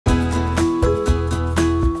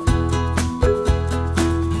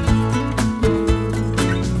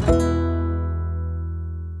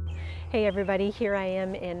everybody. Here I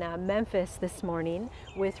am in Memphis this morning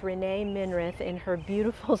with Renee Minirth in her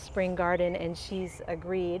beautiful spring garden, and she's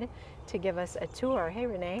agreed to give us a tour. Hey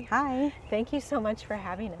Renee. Hi. Thank you so much for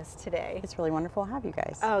having us today. It's really wonderful to have you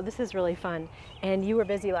guys. Oh, this is really fun. And you were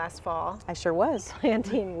busy last fall. I sure was.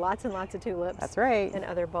 Planting lots and lots of tulips. That's right. And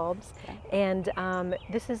other bulbs. Yeah. And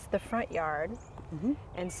this is the front yard. Mm-hmm.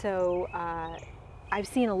 And so I've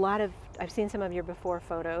seen some of your before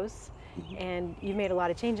photos. Mm-hmm. And you've made a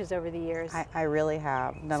lot of changes over the years. I really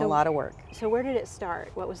have done a lot of work. So where did it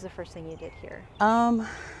start? What was the first thing you did here?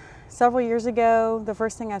 Several years ago, the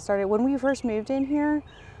first thing I started, when we first moved in here,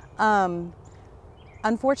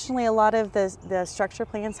 unfortunately a lot of the structure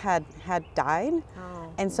plants had died.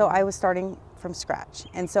 Oh, and so I was starting from scratch.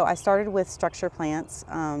 And so I started with structure plants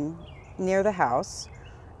near the house,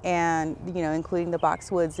 and including the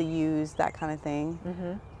boxwoods, the yews, that kind of thing.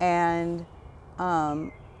 Mm-hmm. And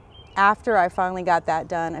after I finally got that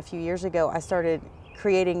done a few years ago, I started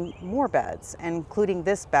creating more beds, including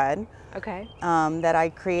this bed. Okay. That I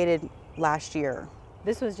created last year.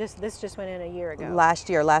 This just went in a year ago.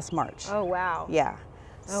 Last March. Oh wow. Yeah.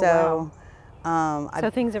 Oh, so wow. So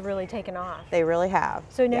things have really taken off. They really have.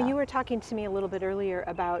 So now you were talking to me a little bit earlier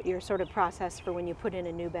about your sort of process for when you put in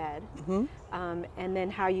a new bed, mm-hmm. And then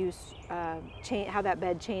how you how that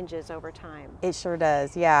bed changes over time. It sure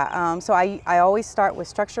does. Yeah. So I always start with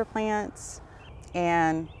structure plants,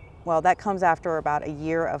 and well, that comes after about a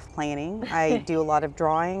year of planning. I do a lot of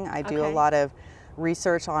drawing. I do a lot of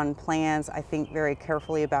research on plans. I think very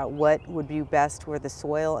carefully about what would be best for the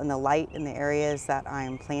soil and the light in the areas that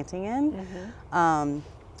I'm planting in. Mm-hmm.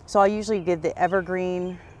 So I usually give the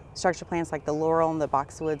evergreen structure plants like the laurel and the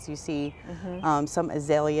boxwoods you see, mm-hmm. Some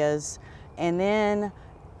azaleas, and then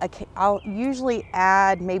I'll usually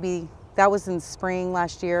add, maybe that was in spring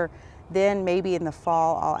last year, then maybe in the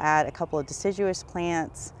fall I'll add a couple of deciduous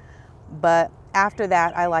plants. But after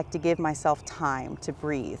that, I like to give myself time to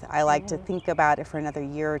breathe. I like mm-hmm. to think about it for another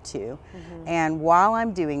year or two. Mm-hmm. And while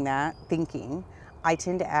I'm doing that, thinking, I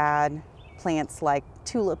tend to add plants like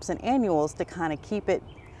tulips and annuals to kind of keep it,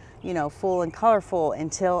 full and colorful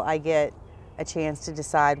until I get a chance to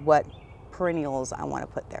decide what perennials I want to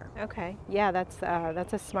put there. Okay, yeah, that's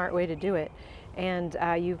a smart way to do it. And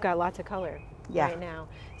you've got lots of color. Yeah. Right now.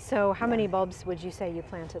 So how many bulbs would you say you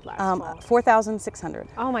planted last fall? 4,600.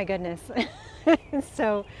 Oh my goodness.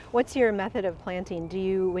 So what's your method of planting?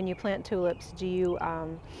 When you plant tulips, do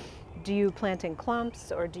you plant in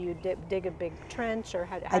clumps, or do you dig a big trench, or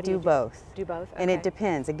how I do both. Do both? Okay. And it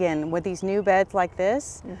depends. Again, with these new beds like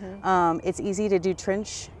this, mm-hmm. It's easy to do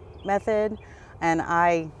trench method, and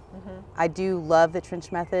I do love the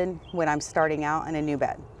trench method when I'm starting out in a new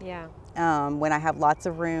bed. Yeah. When I have lots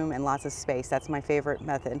of room and lots of space, that's my favorite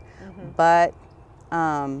method. Mm-hmm. But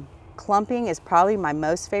clumping is probably my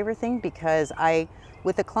most favorite thing, because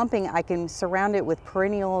with the clumping, I can surround it with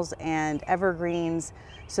perennials and evergreens,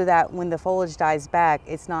 so that when the foliage dies back,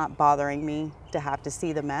 it's not bothering me to have to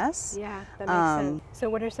see the mess. Yeah, that makes sense. So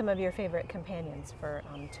what are some of your favorite companions for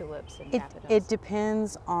tulips and daffodils? It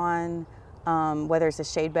depends on whether it's a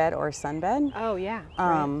shade bed or a sun bed. Oh yeah.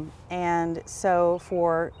 Right. And so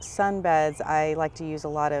for sun beds, I like to use a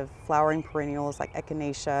lot of flowering perennials like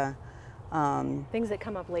echinacea. Things that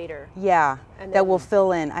come up later. Yeah, that will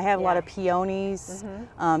fill in. I have a lot of peonies.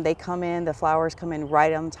 Mm-hmm. They come in, the flowers come in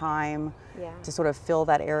right on time to sort of fill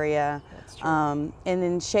that area. That's true. And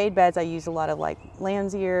in shade beds, I use a lot of like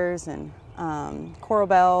lamb's ears and coral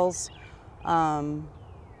bells.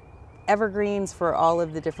 Evergreens for all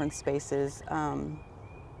of the different spaces.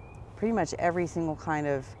 Pretty much every single kind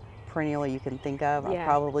of perennial you can think of, I've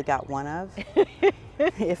probably got one of,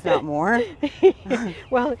 if not more.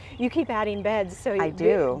 Well, you keep adding beds, so I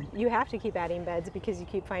do. You have to keep adding beds because you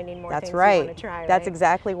keep finding more That's things right. you want to try. That's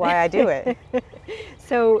exactly why I do it.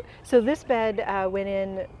 So this bed went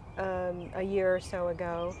in a year or so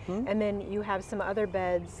ago, mm-hmm. and then you have some other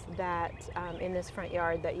beds that in this front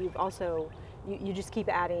yard that you've also. You just keep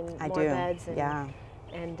adding more beds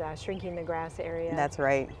and shrinking the grass area. That's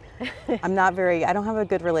right. I don't have a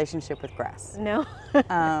good relationship with grass. No?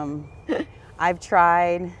 I've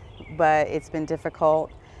tried, but it's been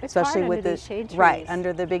difficult. It's especially hard with under these shade trees. Right,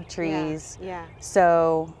 under the big trees. Yeah.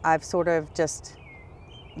 So I've sort of just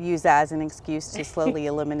used that as an excuse to slowly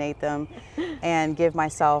eliminate them and give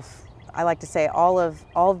myself, I like to say, all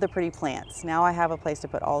of the pretty plants. Now I have a place to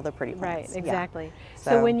put all the pretty plants. Right, exactly. Yeah.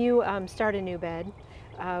 So when you start a new bed,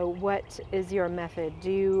 what is your method?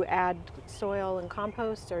 Do you add soil and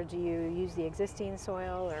compost, or do you use the existing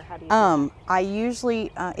soil, or how do you do that? I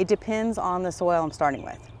usually, it depends on the soil I'm starting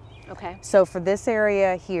with. Okay. So for this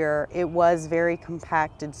area here, it was very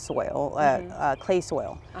compacted soil, clay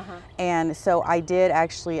soil. And so I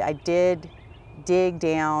did dig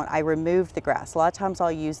down, I removed the grass. A lot of times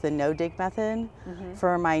I'll use the no-dig method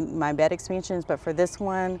for my bed expansions, but for this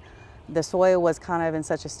one, the soil was kind of in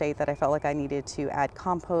such a state that I felt like I needed to add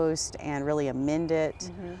compost and really amend it.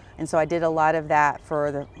 And so I did a lot of that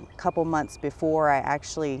for the couple months before I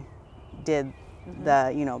actually did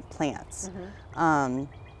the, plants.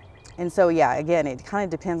 And so, yeah, again, it kind of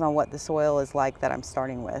depends on what the soil is like that I'm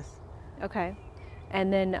starting with. Okay.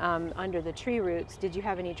 And then under the tree roots, did you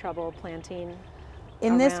have any trouble planting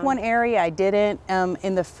in this one area? I didn't.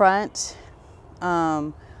 In the front,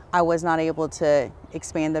 I was not able to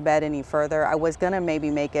expand the bed any further. I was gonna maybe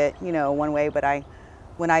make it, one way, but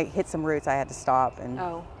when I hit some roots, I had to stop and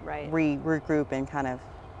regroup and kind of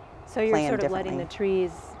So you're sort of letting the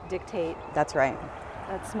trees dictate. That's right.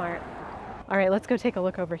 That's smart. All right, let's go take a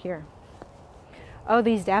look over here. Oh,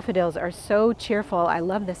 these daffodils are so cheerful. I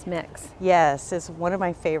love this mix. Yes, it's one of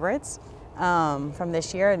my favorites from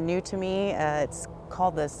this year, new to me. It's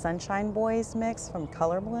called the Sunshine Boys mix from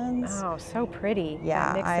Color Blends. Oh, so pretty.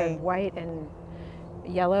 Yeah, that mix of white and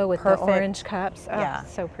yellow with the orange cups. Oh, yeah,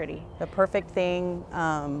 so pretty. The perfect thing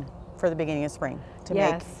for the beginning of spring to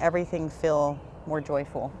make everything feel more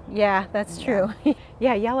joyful. Yeah, that's true.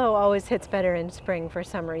 Yeah, yellow always hits better in spring for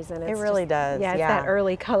some reason. It really does. Yeah, it's that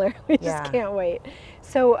early color. We just can't wait.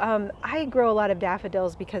 So I grow a lot of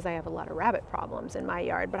daffodils because I have a lot of rabbit problems in my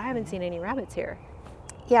yard, but I haven't seen any rabbits here.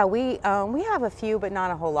 Yeah, we have a few, but not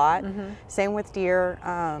a whole lot. Same with deer.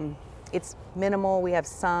 It's minimal. We have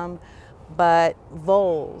some, but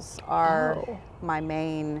voles are my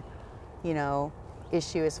main,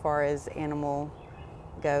 issue as far as animal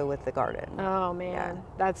go with the garden. Oh man,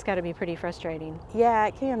 that's got to be pretty frustrating. Yeah,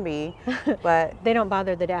 it can be, but they don't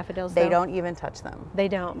bother the daffodils. They don't even touch them. They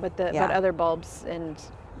don't, but but other bulbs and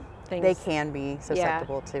things. They can be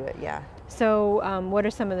susceptible to it. Yeah. So, what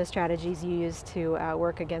are some of the strategies you use to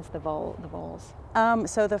work against the voles?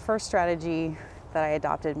 So the first strategy that I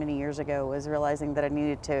adopted many years ago was realizing that I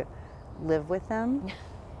needed to live with them.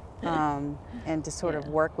 And to sort of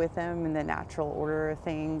work with them in the natural order of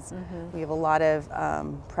things. We have a lot of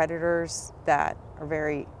predators that are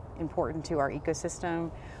very important to our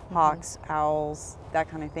ecosystem, hawks, owls, that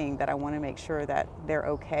kind of thing, that I want to make sure that they're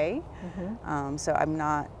okay. So I'm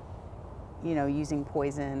not, using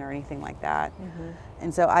poison or anything like that.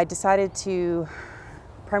 And so I decided to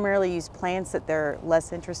primarily use plants that they're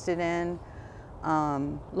less interested in.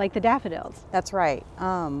 Like the daffodils. That's right.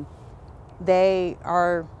 They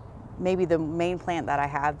are maybe the main plant that I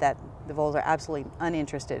have that the voles are absolutely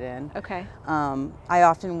uninterested in. Okay. I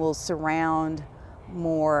often will surround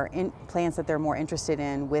plants that they're more interested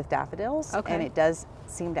in with daffodils, and it does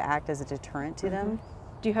seem to act as a deterrent to them.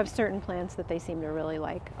 Do you have certain plants that they seem to really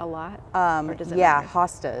like a lot? Or does it matter?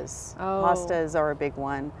 Hostas. Hostas are a big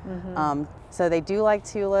one. So they do like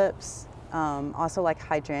tulips, also like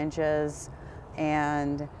hydrangeas,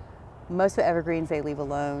 and most of the evergreens they leave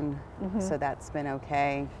alone, so that's been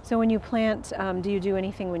okay. So when you plant, do you do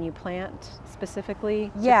anything when you plant specifically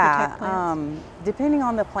to protect plants? Depending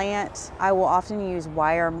on the plant, I will often use a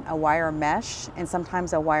wire mesh and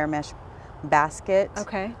sometimes a wire mesh basket.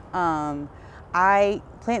 Okay. I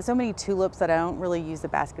plant so many tulips that I don't really use the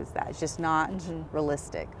baskets. It's just not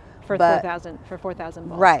realistic. For 4,000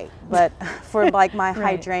 voles. Right, but for like my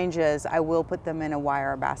hydrangeas, I will put them in a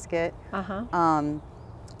wire basket.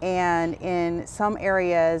 And in some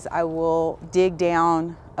areas, I will dig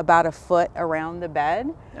down about a foot around the bed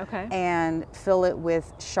and fill it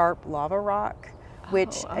with sharp lava rock,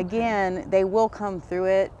 which again, they will come through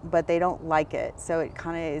it, but they don't like it. So it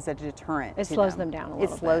kind of is a deterrent. It slows them down a little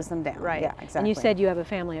bit. It slows them down, right? Yeah, exactly. And you said you have a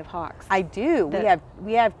family of hawks. I do.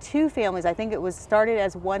 We have two families. I think it was started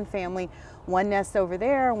as one family, one nest over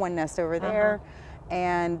there, one nest over there,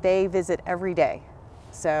 and they visit every day.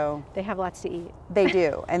 So they have lots to eat. They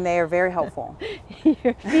do, and they are very helpful.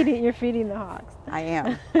 You're feeding the hawks. I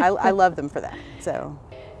am. I love them for that. So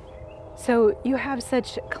you have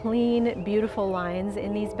such clean, beautiful lines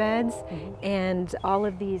in these beds, and all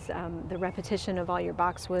of these, the repetition of all your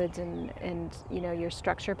boxwoods and your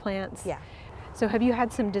structure plants. Yeah. So have you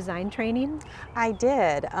had some design training? I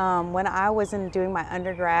did. When I was doing my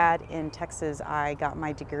undergrad in Texas, I got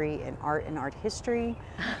my degree in art and art history.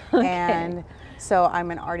 And so I'm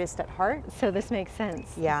an artist at heart. So this makes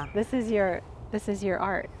sense. Yeah. This is your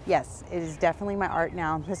art. Yes, it is definitely my art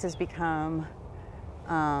now. This has become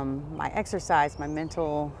my exercise, my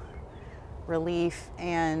mental relief,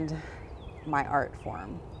 and my art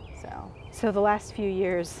form. So the last few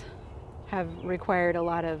years have required a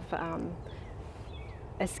lot of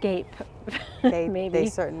escape, maybe. They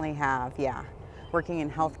certainly have, yeah. Working in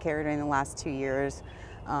healthcare during the last 2 years,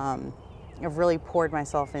 I've really poured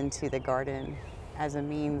myself into the garden as a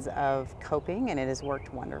means of coping, and it has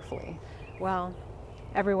worked wonderfully. Well,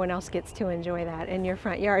 everyone else gets to enjoy that in your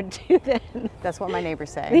front yard too then. That's what my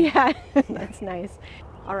neighbors say. Yeah, that's nice.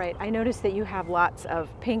 All right, I noticed that you have lots of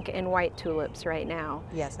pink and white tulips right now.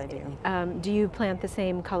 Yes, I do. Do you plant the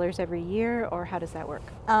same colors every year, or how does that work?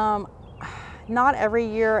 Not every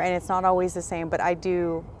year, and it's not always the same, but I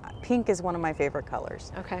do. Pink is one of my favorite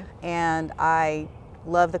colors. Okay. And I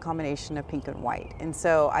love the combination of pink and white. And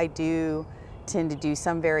so I do tend to do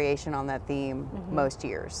some variation on that theme most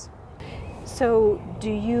years. So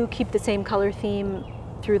do you keep the same color theme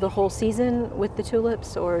through the whole season with the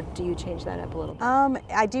tulips, or do you change that up a little bit?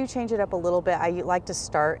 I do change it up a little bit. I like to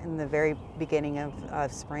start in the very beginning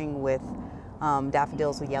of spring with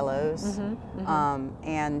daffodils with yellows.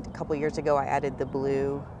 And a couple years ago I added the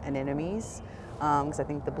blue anemones because I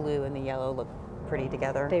think the blue and the yellow look pretty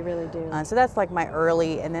together. They really do. So that's like my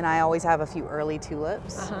early, and then I always have a few early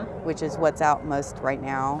tulips, which is what's out most right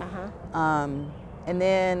now. And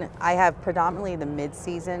then I have predominantly the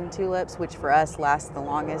mid-season tulips, which for us last the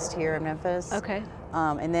longest here in Memphis. Okay.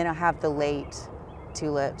 And then I have the late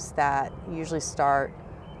tulips that usually start,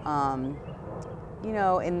 you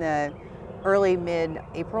know, in the early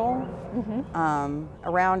mid-April.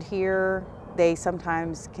 Around here, they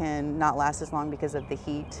sometimes can not last as long because of the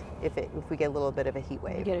heat. If we get a little bit of a heat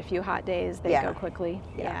wave, You get a few hot days, they go quickly.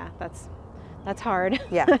 Yeah, that's hard.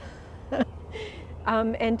 Yeah.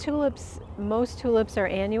 And tulips, most tulips are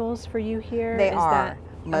annuals for you here? They are.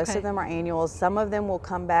 Most of them are annuals. Some of them will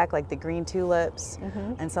come back, like the green tulips,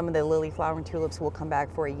 and some of the lily flowering tulips will come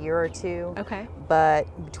back for a year or two. Okay. But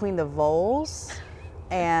between the voles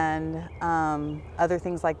and other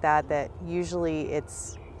things like that, that usually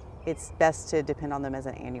it's best to depend on them as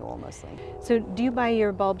an annual mostly. So do you buy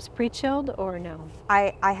your bulbs pre-chilled or no?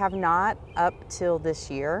 I have not up till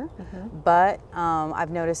this year, but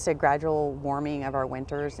I've noticed a gradual warming of our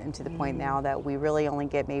winters, and to the point now that we really only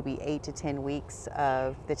get maybe 8 to 10 weeks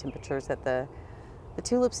of the temperatures that the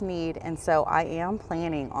tulips need, and so I am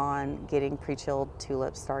planning on getting pre-chilled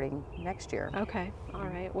tulips starting next year. Okay, all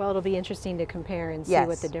right. Well, it'll be interesting to compare and see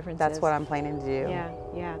what the difference is. That's what I'm planning to do.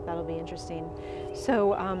 Yeah, that'll be interesting.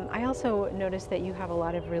 So I also noticed that you have a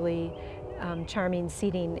lot of really charming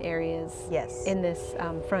seating areas in this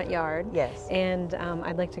front yard. Yes. And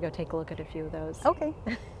I'd like to go take a look at a few of those. Okay.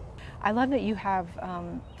 I love that you have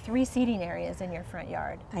 3 seating areas in your front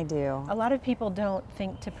yard. I do. A lot of people don't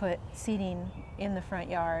think to put seating in the front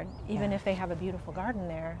yard, even if they have a beautiful garden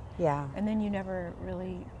there. Yeah. And then you never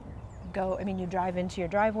really go, I mean, you drive into your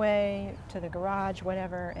driveway, to the garage,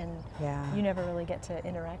 whatever, and you never really get to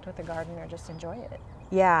interact with the garden or just enjoy it.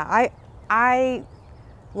 Yeah, I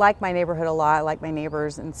like my neighborhood a lot, I like my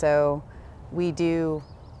neighbors, and so we do,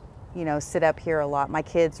 you know, sit up here a lot. My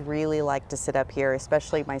kids really like to sit up here,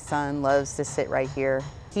 especially my son loves to sit right here.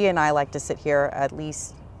 He and I like to sit here at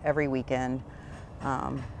least every weekend,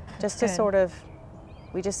 just to sort of,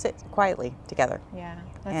 we just sit quietly together. Yeah,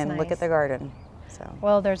 that's and nice. Look at the garden. So.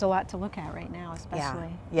 Well, there's a lot to look at right now, especially.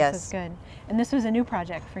 Yeah. Yes. This is good. And this was a new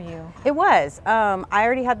project for you. It was. I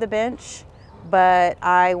already had the bench, but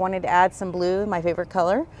I wanted to add some blue, my favorite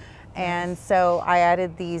color. And so I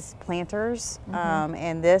added these planters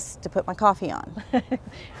and this to put my coffee on.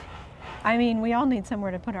 I mean, we all need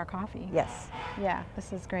somewhere to put our coffee. Yes. Yeah,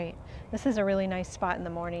 this is great. This is a really nice spot in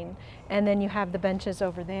the morning. And then you have the benches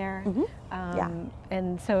over there.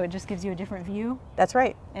 And so it just gives you a different view. That's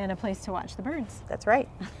right. And a place to watch the birds. That's right.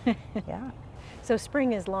 Yeah. So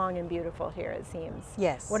spring is long and beautiful here, it seems.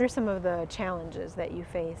 Yes. What are some of the challenges that you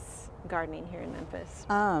face gardening here in Memphis,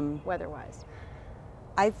 weather-wise?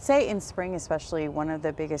 I'd say in spring especially, one of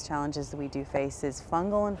the biggest challenges that we do face is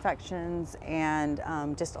fungal infections and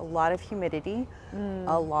just a lot of humidity,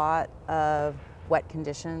 a lot of wet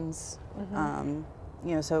conditions.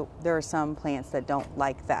 You know, so there are some plants that don't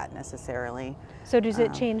like that necessarily. So does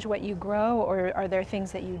it change what you grow, or are there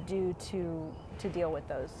things that you do to deal with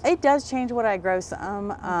those? It does change what I grow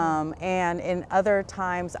some, and in other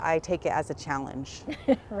times I take it as a challenge.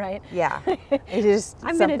 Right? Yeah, it is.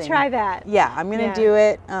 I'm going to try that. Yeah, I'm going to do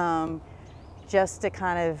it just to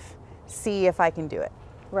kind of see if I can do it.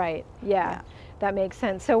 Right. Yeah, that makes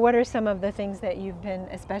sense. So what are some of the things that you've been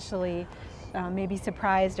especially maybe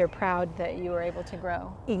surprised or proud that you were able to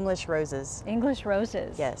grow? English roses. English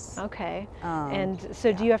roses? Yes. Okay. And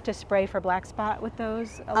so do you have to spray for black spot with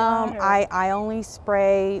those a lot? I only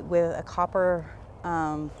spray with a copper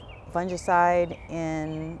fungicide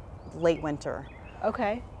in late winter.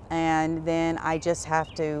 Okay. And then I just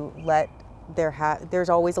have to let there's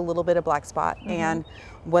always a little bit of black spot. And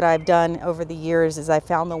what I've done over the years is I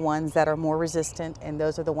found the ones that are more resistant, and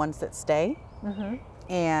those are the ones that stay.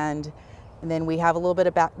 And then we have a little bit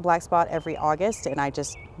of black spot every August, and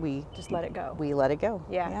we just let it go. We let it go.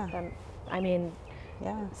 Yeah. I mean,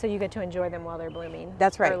 so you get to enjoy them while they're blooming.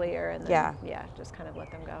 That's right. Earlier, and then, just kind of let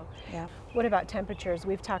them go. Yeah. What about temperatures?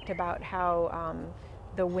 We've talked about how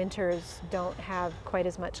the winters don't have quite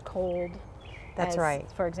as much cold. That's right.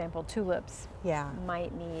 For example, tulips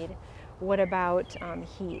might need. What about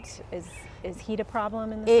heat? Is heat a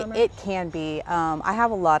problem in the summer? It can be. I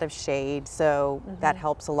have a lot of shade, so that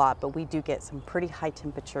helps a lot, but we do get some pretty high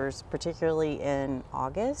temperatures, particularly in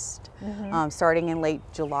August. Starting in late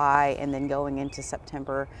July and then going into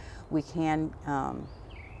September, we can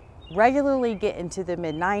regularly get into the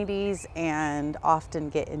mid-90s and often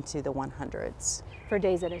get into the 100s. For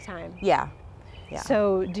days at a time? Yeah.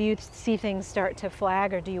 So do you see things start to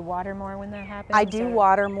flag, or do you water more when that happens? I do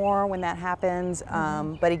water more when that happens,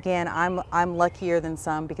 but again, I'm luckier than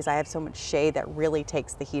some because I have so much shade that really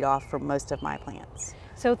takes the heat off for most of my plants.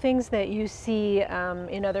 So things that you see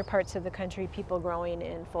in other parts of the country, people growing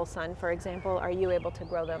in full sun, for example, are you able to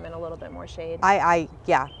grow them in a little bit more shade?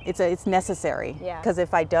 Yeah, it's necessary. Because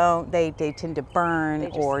if I don't, they tend to burn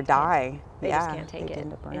or die. They just can't take it.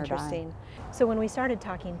 Tend to burn Interesting. or die. So when we started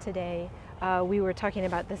talking today, we were talking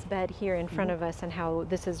about this bed here in front of us and how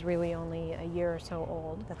this is really only a year or so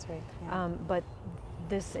old. That's right. Yeah. But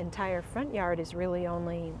this entire front yard is really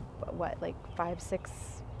only, what, like 5, 6,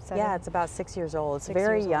 7? Yeah, it's about 6 years old. It's a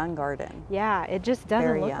very young garden. Yeah, it just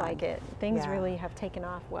doesn't look like it. Things really have taken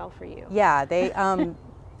off well for you. Yeah,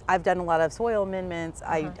 I've done a lot of soil amendments.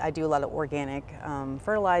 I do a lot of organic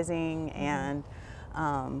fertilizing and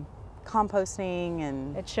composting,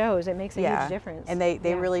 and it shows. It makes a huge difference. And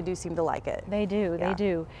they really do seem to like it. They do. They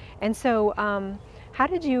do. And so, how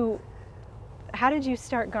did you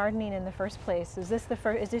start gardening in the first place? Is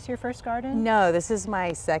this your first garden? No, this is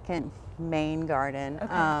my second main garden.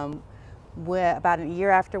 Okay. About a year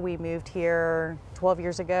after we moved here 12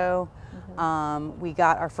 years ago, we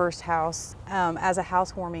got our first house. As a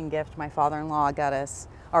housewarming gift, my father-in-law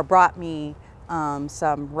brought me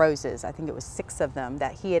some roses. I think it was 6 of them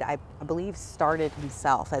that he had, I believe, started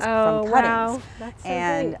himself from cuttings. Wow. That's so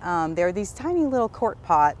and there are these tiny little quart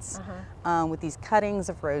pots with these cuttings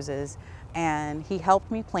of roses, and he helped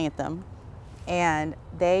me plant them, and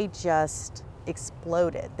they just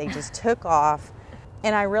exploded. They just took off,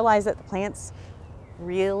 and I realized that the plants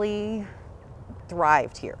really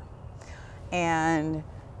thrived here. And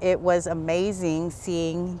it was amazing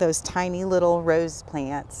seeing those tiny little rose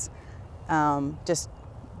plants just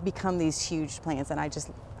become these huge plants, and I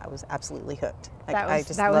was absolutely hooked. That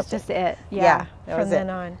was just it. Yeah, from then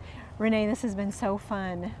on. Renee, this has been so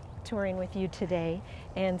fun touring with you today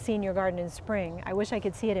and seeing your garden in spring. I wish I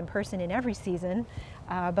could see it in person in every season,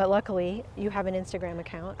 but luckily you have an Instagram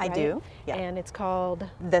account. I do, yeah. And it's called?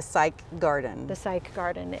 The Psych Garden. The Psych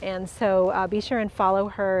Garden. And so be sure and follow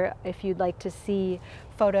her if you'd like to see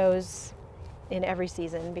photos in every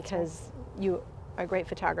season, because you are a great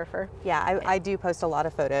photographer. Yeah, I do post a lot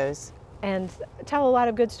of photos. And tell a lot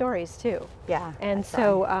of good stories too. Yeah. And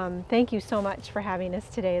so thank you so much for having us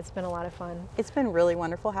today. It's been a lot of fun. It's been really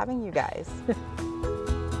wonderful having you guys.